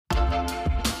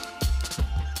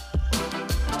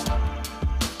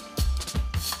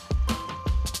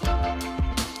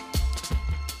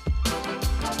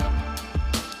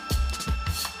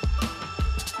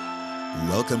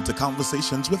Welcome to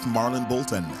Conversations with Marlon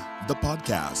Bolton, the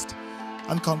podcast.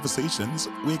 On Conversations,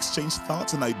 we exchange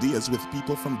thoughts and ideas with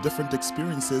people from different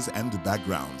experiences and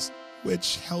backgrounds,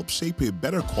 which help shape a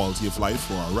better quality of life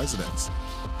for our residents.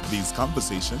 These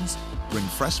conversations bring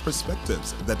fresh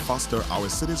perspectives that foster our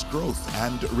city's growth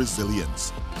and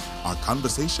resilience. Our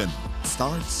conversation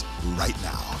starts right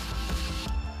now.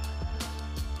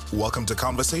 Welcome to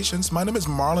Conversations. My name is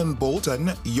Marlon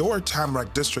Bolton, your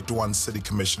Tamarack District 1 City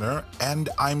Commissioner, and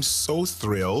I'm so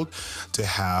thrilled to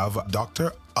have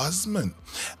Dr. Osman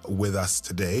with us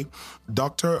today.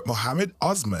 Dr. Mohammed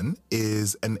Osman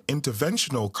is an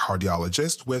interventional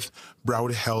cardiologist with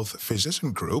Broward Health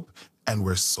Physician Group, and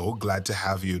we're so glad to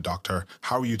have you, Doctor.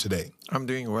 How are you today? I'm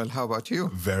doing well. How about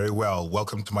you? Very well.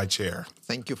 Welcome to my chair.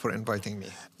 Thank you for inviting me.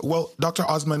 Well, Dr.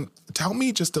 Osman, tell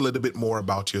me just a little bit more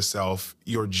about yourself,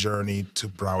 your journey to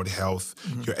Broward Health,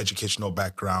 your educational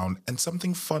background, and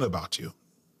something fun about you.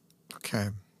 Okay.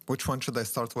 Which one should I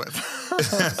start with?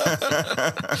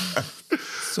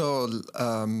 So,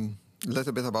 a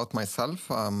little bit about myself.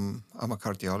 I'm a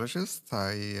cardiologist.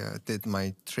 I did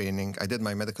my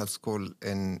medical school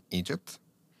in Egypt.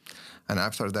 And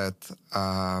after that,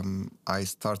 I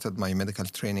started my medical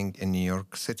training in New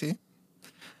York City.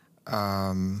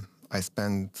 I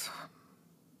spent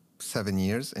 7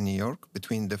 years in New York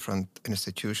between different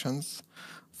institutions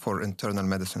for internal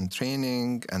medicine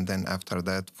training, and then after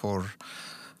that for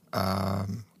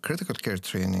critical care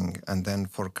training, and then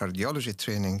for cardiology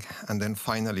training, and then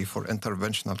finally for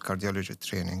interventional cardiology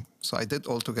training. So I did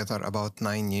altogether about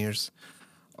 9 years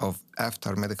of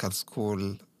after medical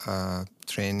school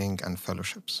training and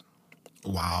fellowships.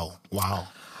 Wow.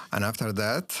 And after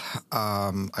that,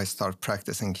 I started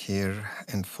practicing here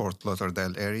in Fort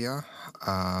Lauderdale area.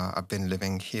 I've been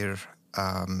living here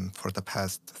for the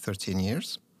past 13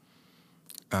 years.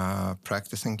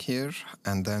 Practicing here,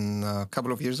 and then a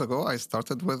couple of years ago, I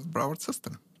started with Broward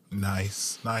System.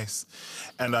 Nice.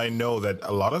 And I know that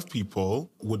a lot of people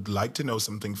would like to know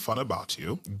something fun about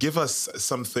you. Give us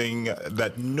something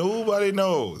that nobody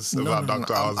knows about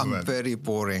Dr. Osman. I'm very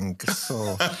boring,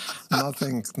 so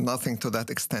nothing to that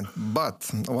extent. But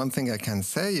one thing I can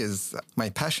say is my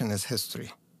passion is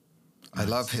history. I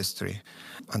love history,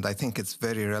 and I think it's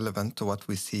very relevant to what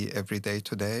we see every day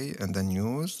today in the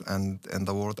news and in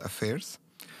the world affairs.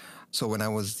 So when I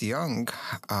was young,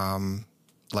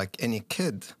 like any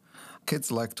kid, kids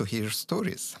like to hear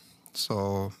stories.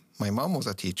 So my mom was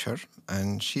a teacher,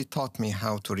 and she taught me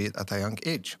how to read at a young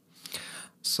age.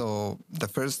 So the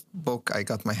first book I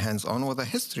got my hands on was a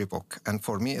history book, and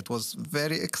for me it was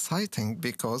very exciting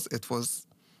because it was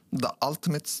the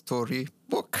ultimate story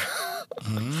book.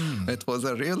 It was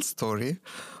a real story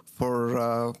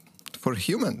for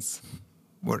humans,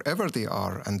 wherever they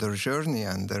are, and their journey,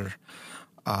 and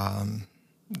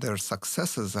their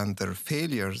successes and their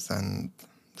failures and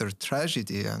their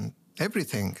tragedy and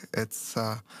everything. It's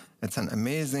an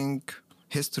amazing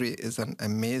history. Is an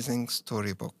amazing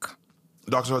storybook.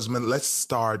 Dr. Osman, let's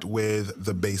start with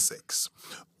the basics.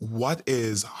 What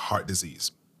is heart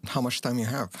disease? How much time you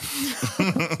have?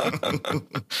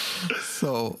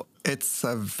 So it's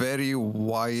a very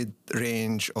wide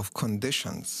range of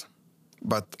conditions,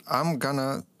 but I'm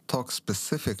gonna talk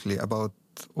specifically about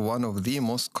one of the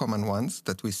most common ones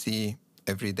that we see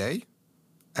every day.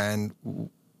 And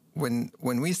when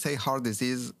we say heart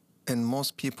disease, in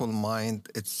most people's mind,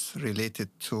 it's related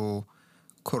to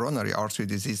coronary artery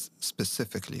disease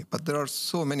specifically, but there are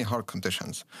so many heart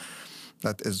conditions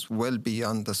that is well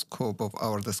beyond the scope of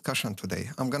our discussion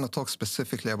today. I'm going to talk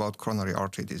specifically about coronary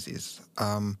artery disease.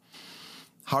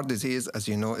 Heart disease, as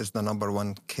you know, is the number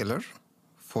one killer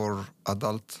for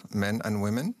adult men and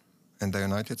women in the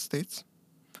United States.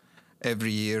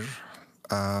 Every year,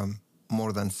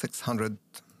 more than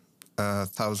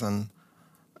 600,000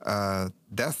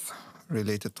 deaths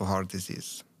related to heart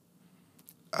disease.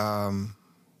 And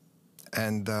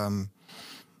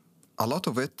a lot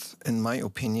of it, in my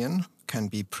opinion, can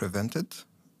be prevented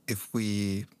if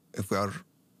we are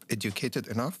educated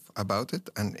enough about it,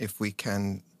 and if we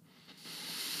can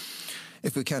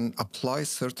apply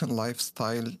certain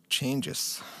lifestyle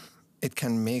changes. It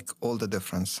can make all the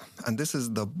difference. And this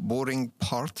is the boring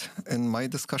part in my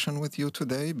discussion with you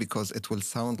today, because it will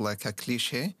sound like a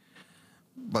cliche,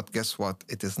 but guess what?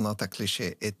 It is not a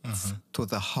cliche. It's to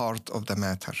the heart of the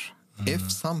matter.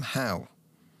 If somehow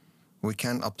we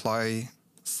can apply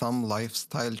some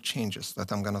lifestyle changes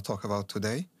that I'm going to talk about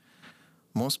today,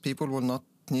 most people will not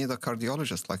need a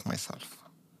cardiologist like myself.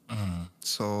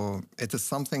 So it is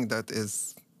something that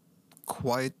is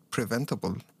quite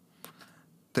preventable.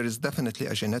 There is definitely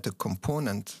a genetic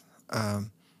component,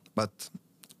 but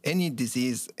any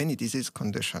disease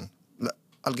condition.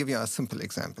 I'll give you a simple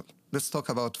example. Let's talk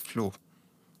about flu.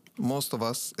 Most of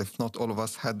us, if not all of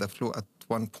us, had the flu at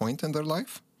one point in their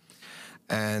life.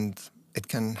 And it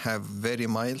can have very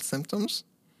mild symptoms,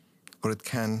 or it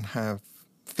can have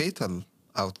fatal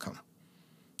outcome.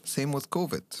 Same with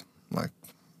COVID. Like,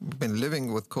 we've been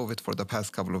living with COVID for the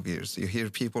past couple of years. You hear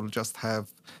people just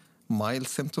have mild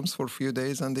symptoms for a few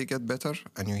days and they get better,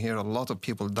 and you hear a lot of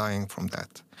people dying from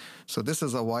that. So this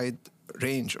is a wide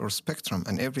range or spectrum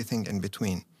and everything in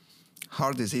between.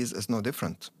 Heart disease is no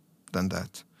different than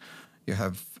that. You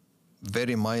have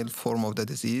very mild form of the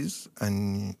disease,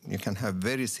 and you can have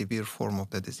very severe form of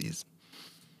the disease.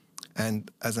 And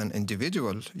as an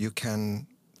individual, you can,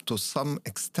 to some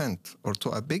extent or to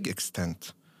a big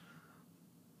extent,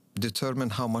 determine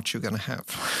how much you're going to have.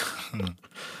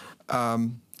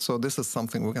 So this is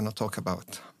something we're going to talk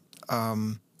about.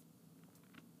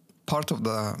 Part of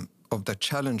the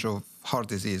challenge of heart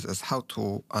disease is how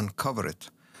to uncover it,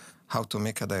 how to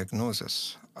make a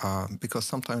diagnosis, because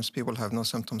sometimes people have no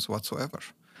symptoms whatsoever.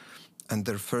 And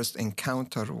their first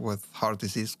encounter with heart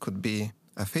disease could be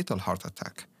a fatal heart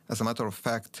attack. As a matter of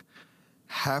fact,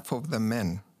 half of the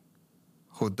men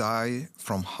who die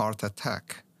from heart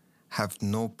attack have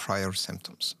no prior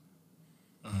symptoms.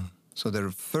 So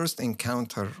their first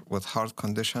encounter with heart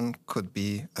condition could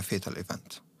be a fatal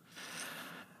event.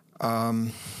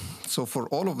 So for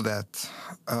all of that,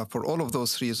 for all of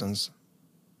those reasons,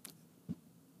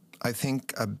 I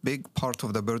think a big part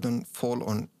of the burden fall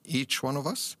on each one of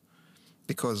us,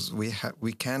 because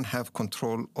we can have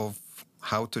control of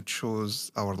how to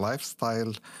choose our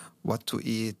lifestyle, what to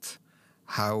eat,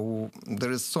 how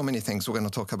there is so many things we're going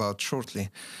to talk about shortly,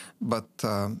 but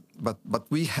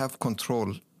we have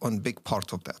control on big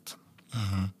part of that.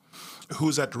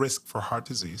 Who's at risk for heart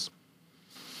disease?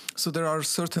 So there are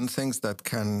certain things that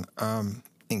can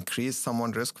increase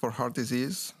someone's risk for heart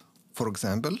disease. For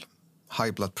example,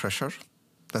 high blood pressure.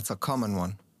 That's a common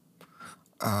one.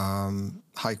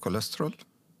 High cholesterol,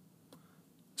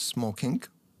 smoking.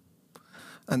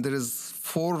 And there is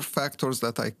 4 factors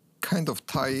that I kind of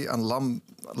tie and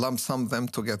lump sum them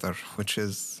together, which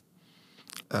is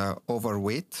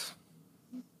overweight,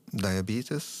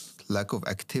 diabetes, lack of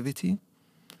activity.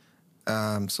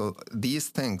 So these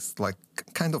things like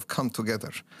kind of come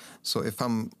together. So if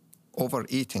I'm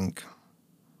overeating,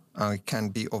 I can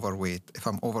be overweight. If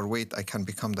I'm overweight, I can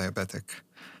become diabetic.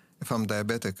 If I'm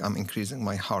diabetic, I'm increasing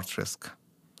my heart risk.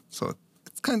 So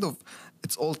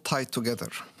it's all tied together.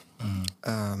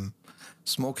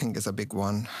 Smoking is a big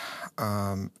one.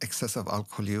 Excessive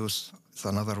alcohol use is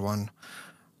another one.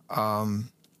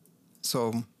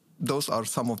 So those are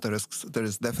some of the risks. There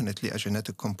is definitely a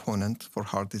genetic component for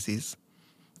heart disease.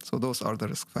 So those are the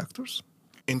risk factors.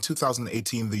 In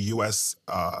 2018, the U.S.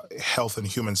 Health and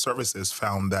Human Services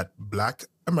found that Black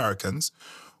Americans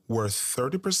were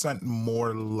 30%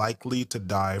 more likely to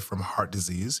die from heart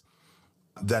disease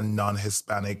than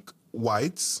non-Hispanic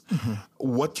whites.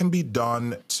 What can be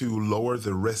done to lower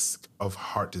the risk of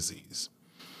heart disease?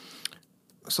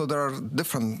 So there are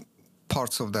different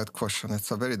parts of that question.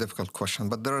 It's a very difficult question,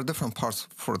 but there are different parts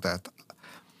for that.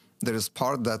 There is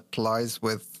part that lies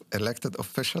with elected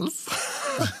officials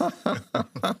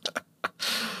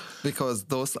because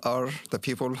those are the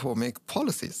people who make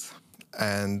policies,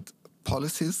 and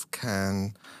policies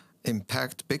can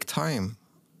impact big time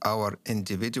our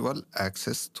individual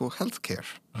access to healthcare.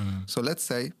 So let's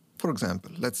say, for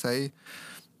example,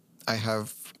 I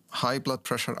have high blood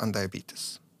pressure and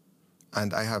diabetes,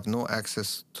 and I have no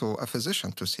access to a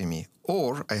physician to see me,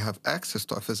 or I have access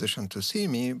to a physician to see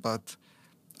me, but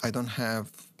I don't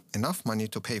have enough money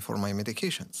to pay for my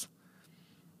medications.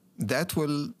 That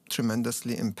will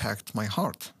tremendously impact my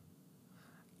heart.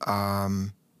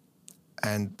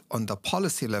 And on the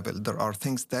policy level, there are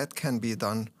things that can be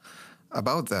done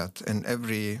about that. In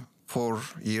every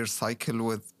 4-year cycle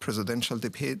with presidential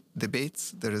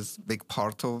debates, there is a big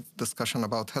part of discussion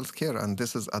about healthcare, and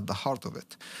this is at the heart of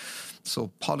it. So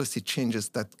policy changes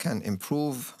that can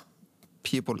improve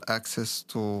people access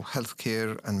to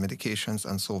healthcare and medications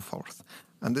and so forth.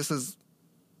 And this is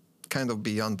kind of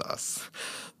beyond us.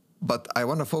 But I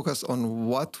want to focus on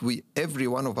what every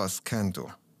one of us can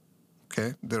do.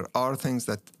 Okay? There are things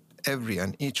that every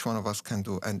and each one of us can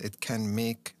do, and it can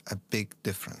make a big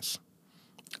difference.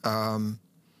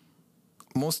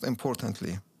 Most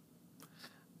importantly,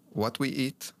 what we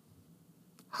eat,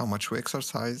 how much we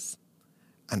exercise,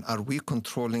 and are we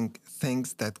controlling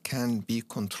things that can be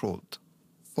controlled?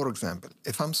 For example,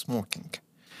 if I'm smoking,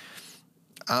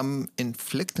 I'm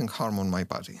inflicting harm on my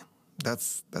body.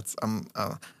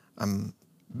 I'm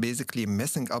basically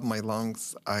messing up my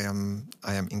lungs. I am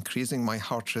increasing my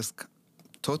heart risk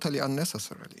totally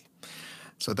unnecessarily.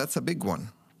 So that's a big one.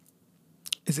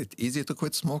 Is it easy to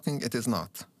quit smoking? It is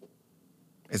not.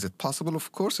 Is it possible?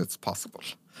 Of course it's possible.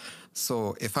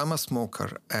 So if I'm a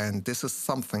smoker and this is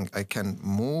something I can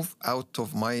move out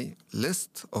of my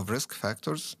list of risk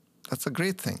factors, that's a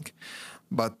great thing.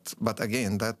 But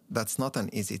again, that's not an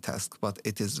easy task, but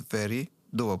it is very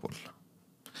doable.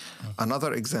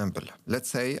 Another example, let's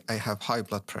say I have high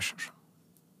blood pressure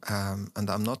and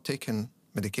I'm not taking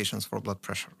medications for blood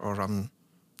pressure, or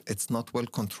it's not well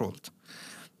controlled.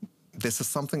 This is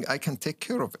something I can take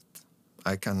care of it.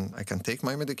 I can take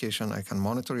my medication, I can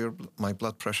monitor my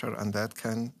blood pressure, and that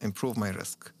can improve my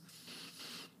risk.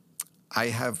 I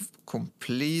have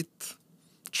complete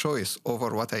choice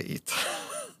over what I eat.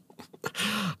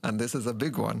 And this is a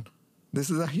big one. This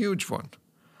is a huge one.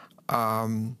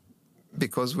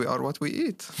 Because we are what we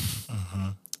eat.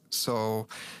 So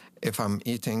if I'm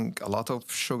eating a lot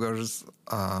of sugars,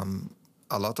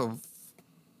 a lot of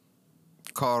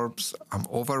carbs, I'm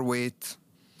overweight,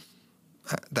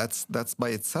 that's by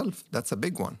itself, that's a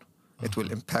big one. It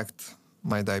will impact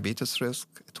my diabetes risk.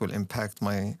 It will impact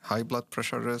my high blood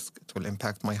pressure risk. It will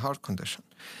impact my heart condition.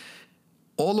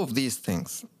 All of these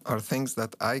things are things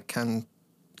that I can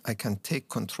take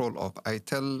control of. I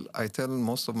tell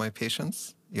most of my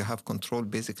patients, you have control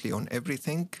basically on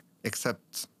everything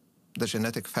except the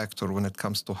genetic factor when it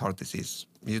comes to heart disease.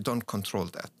 You don't control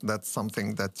that. That's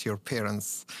something that your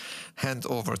parents hand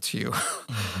over to you.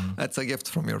 That's a gift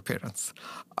from your parents.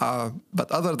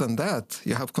 But other than that,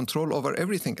 you have control over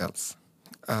everything else.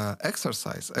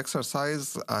 Exercise.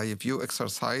 Exercise, I view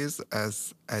exercise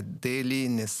as a daily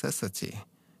necessity.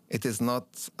 It is not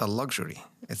a luxury.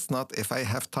 It's not if I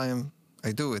have time,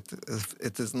 I do it.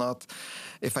 It is not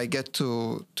if I get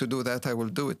to do that, I will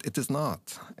do it. It is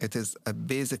not. It is a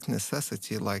basic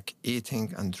necessity like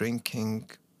eating and drinking.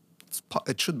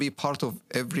 It should be part of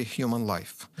every human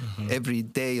life,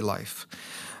 everyday life.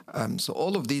 So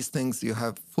all of these things, you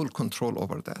have full control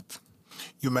over that.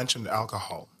 You mentioned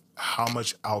alcohol. How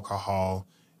much alcohol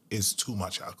is too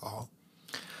much alcohol?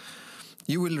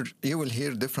 You will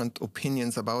hear different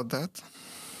opinions about that.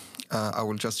 I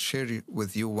will just share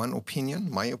with you one opinion,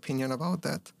 my opinion about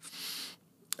that.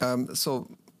 So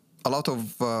a lot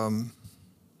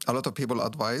of people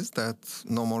advise that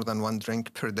no more than 1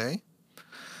 drink per day.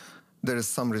 There is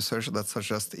some research that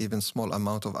suggests even small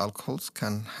amount of alcohols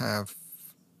can have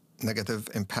negative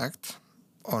impact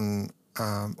on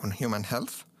human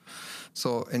health.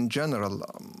 So in general,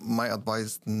 my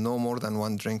advice, no more than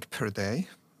 1 drink per day,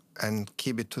 and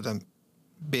keep it to the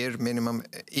bare minimum.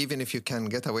 Even if you can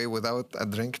get away without a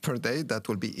drink per day, that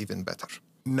will be even better.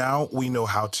 Now we know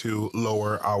how to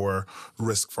lower our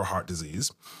risk for heart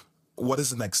disease. What is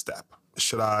the next step?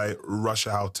 Should I rush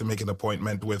out to make an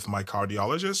appointment with my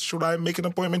cardiologist? Should I make an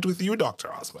appointment with you,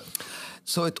 Dr. Osman?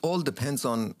 So it all depends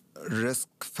on risk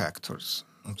factors.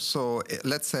 So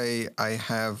let's say I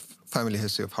have family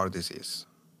history of heart disease.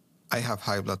 I have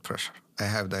high blood pressure. I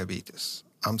have diabetes.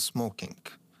 I'm smoking.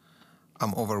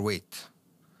 I'm overweight.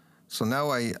 So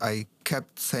now I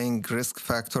kept saying risk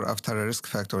factor after a risk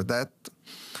factor.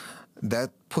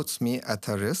 That puts me at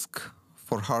a risk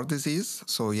for heart disease.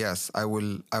 So yes, I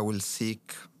will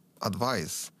seek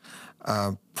advice.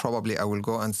 Probably I will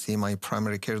go and see my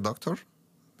primary care doctor.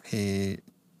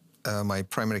 My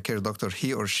primary care doctor,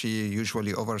 he or she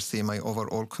usually oversee my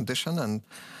overall condition, and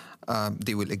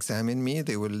they will examine me.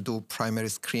 They will do primary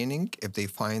screening. If they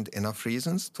find enough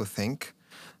reasons to think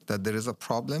that there is a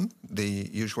problem, they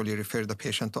usually refer the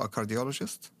patient to a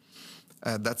cardiologist.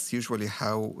 That's usually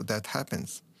how that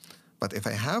happens. But if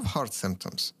I have heart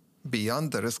symptoms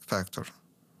beyond the risk factor,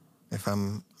 if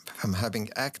I'm having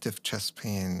active chest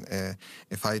pain,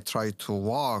 if I try to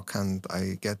walk and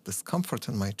I get discomfort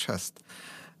in my chest,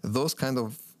 those kind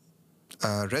of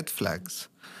red flags,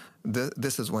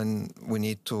 this is when we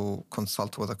need to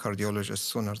consult with a cardiologist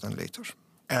sooner than later.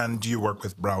 And you work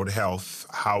with Broward Health.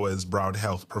 How is Broward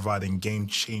Health providing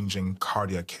game-changing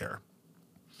cardiac care?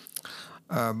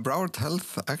 Broward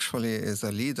Health actually is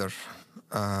a leader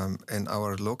in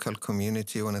our local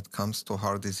community when it comes to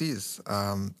heart disease.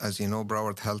 As you know,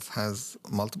 Broward Health has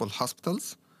multiple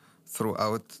hospitals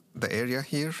throughout the area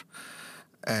here.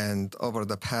 And over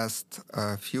the past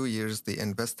few years, they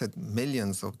invested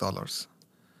millions of dollars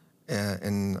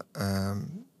in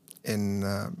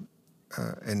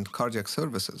cardiac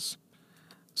services.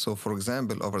 So, for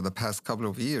example, over the past couple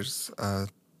of years,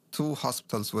 2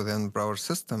 hospitals within Broward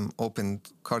system opened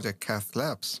cardiac cath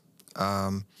labs.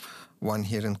 One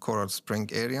here in Coral Spring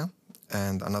area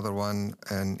and another one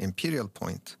in Imperial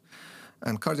Point.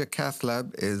 And cardiac cath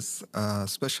lab is a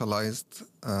specialized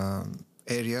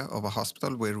area of a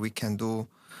hospital where we can do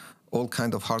all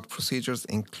kind of heart procedures,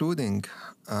 including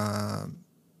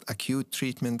acute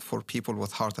treatment for people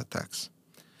with heart attacks.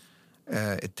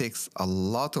 It takes a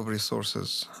lot of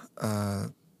resources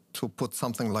to put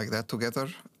something like that together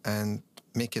and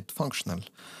make it functional.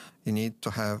 You need to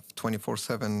have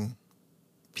 24/7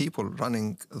 people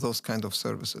running those kind of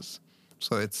services.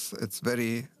 So it's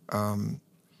very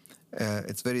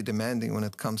demanding when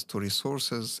it comes to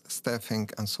resources, staffing,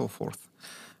 and so forth.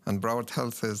 And Broward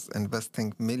Health is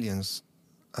investing millions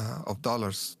of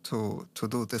dollars to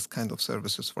do this kind of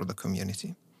services for the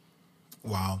community.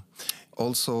 Wow.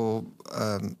 Also,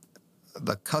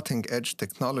 the cutting-edge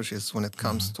technologies when it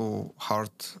comes to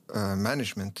heart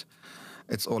management,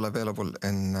 it's all available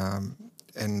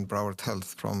in Broward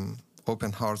Health, from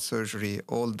open heart surgery,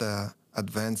 all the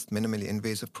advanced minimally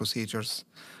invasive procedures.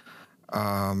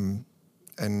 And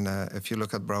if you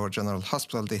look at Broward General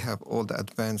Hospital, they have all the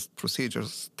advanced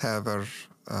procedures, TAVR,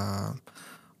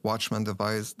 Watchman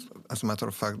device. As a matter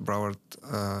of fact, Broward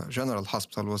General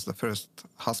Hospital was the first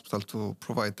hospital to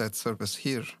provide that service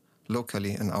here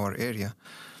locally in our area.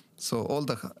 So all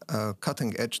the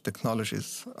cutting-edge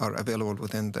technologies are available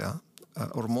within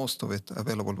or most of it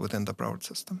available within the Broward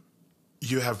system.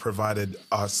 You have provided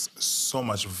us so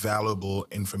much valuable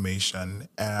information,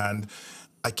 and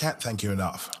I can't thank you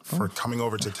enough for coming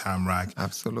over to Tamarack.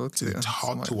 Absolutely. To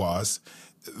talk to us.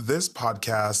 This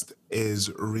podcast is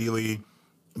really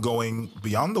going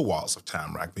beyond the walls of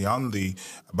Tamarack, beyond the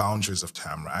boundaries of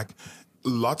Tamarack.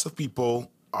 Lots of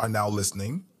people are now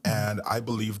listening, and I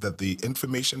believe that the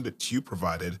information that you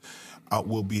provided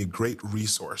will be a great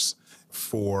resource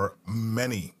for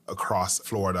many across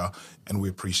Florida, and we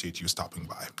appreciate you stopping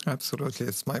by. Absolutely.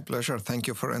 It's my pleasure. Thank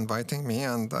you for inviting me,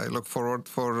 and I look forward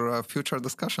for future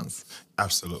discussions.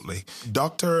 Absolutely.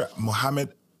 Dr.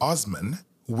 Mohammed Osman,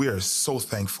 we are so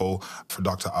thankful for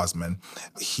Dr. Osman.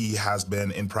 He has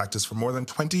been in practice for more than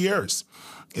 20 years.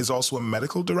 He's also a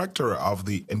medical director of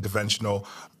the interventional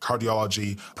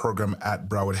cardiology program at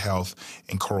Broward Health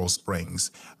in Coral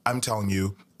Springs. I'm telling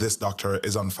you, this doctor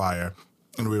is on fire,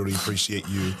 and we really appreciate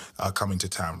you coming to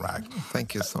Tamarack.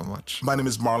 Thank you so much. My name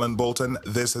is Marlon Bolton.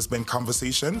 This has been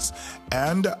Conversations,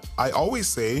 and I always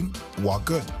say, walk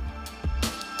good.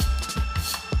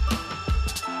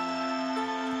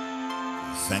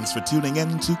 Thanks for tuning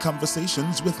in to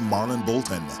Conversations with Marlon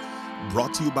Bolton,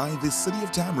 brought to you by the City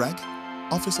of Tamarack,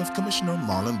 Office of Commissioner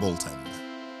Marlon Bolton.